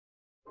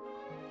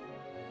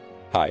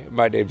Hi,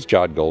 my name's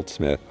John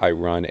Goldsmith. I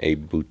run a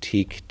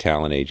boutique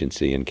talent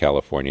agency in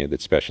California that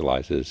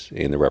specializes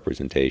in the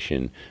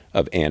representation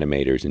of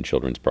animators and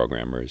children's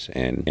programmers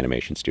and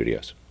animation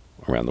studios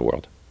around the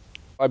world.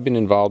 I've been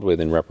involved with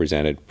and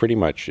represented pretty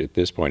much at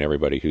this point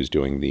everybody who's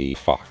doing the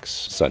Fox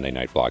Sunday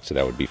night block. So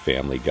that would be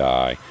Family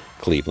Guy,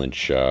 Cleveland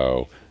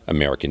Show,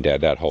 American Dad,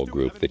 that whole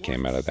group that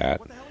came out of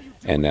that.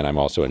 And then I'm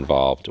also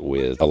involved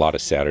with a lot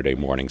of Saturday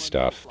morning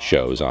stuff,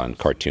 shows on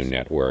Cartoon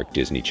Network,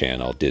 Disney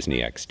Channel, Disney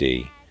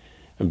XD.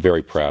 I'm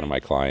very proud of my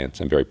clients.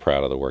 I'm very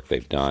proud of the work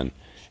they've done.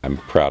 I'm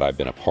proud I've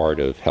been a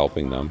part of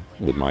helping them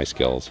with my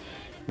skills.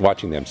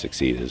 Watching them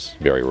succeed is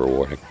very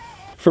rewarding.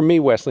 For me,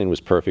 Wesleyan was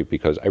perfect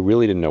because I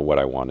really didn't know what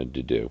I wanted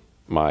to do.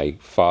 My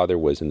father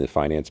was in the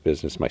finance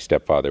business. My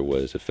stepfather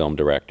was a film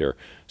director.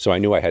 So I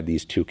knew I had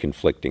these two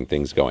conflicting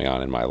things going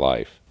on in my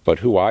life. But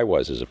who I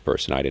was as a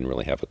person, I didn't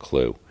really have a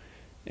clue.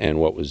 And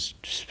what was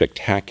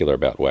spectacular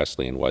about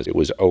Wesleyan was it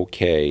was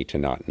okay to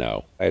not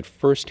know. I had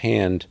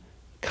firsthand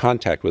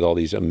contact with all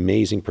these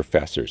amazing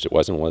professors. It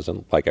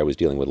wasn't like I was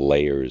dealing with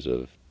layers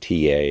of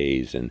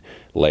TAs and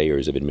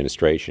layers of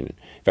administration.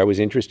 If I was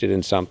interested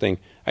in something,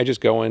 I just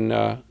go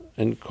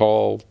and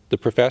call the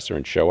professor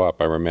and show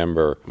up. I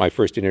remember my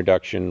first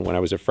introduction when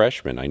I was a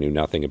freshman. I knew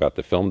nothing about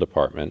the film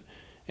department.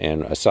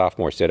 And a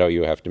sophomore said, "Oh,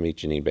 you have to meet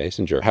Janine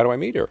Basinger. How do I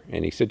meet her?"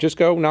 And he said, "Just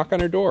go knock on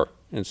her door."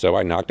 And so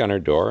I knocked on her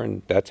door,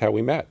 and that's how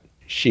we met.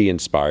 She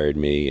inspired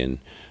me and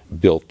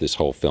built this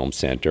whole film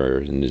center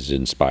and has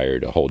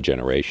inspired a whole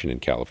generation in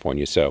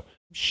California. So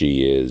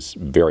she is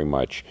very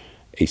much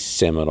a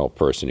seminal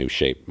person who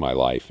shaped my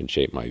life and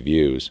shaped my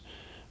views.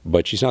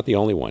 But she's not the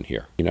only one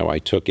here. You know, I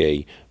took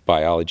a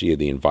biology of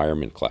the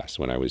environment class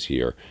when I was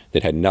here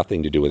that had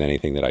nothing to do with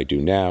anything that I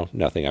do now,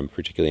 nothing I'm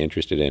particularly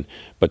interested in,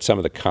 but some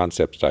of the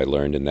concepts I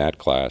learned in that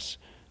class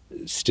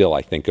still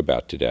I think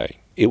about today.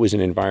 It was an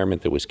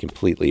environment that was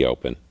completely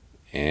open,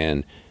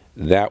 and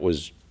that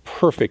was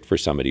perfect for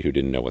somebody who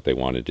didn't know what they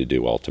wanted to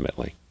do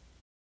ultimately.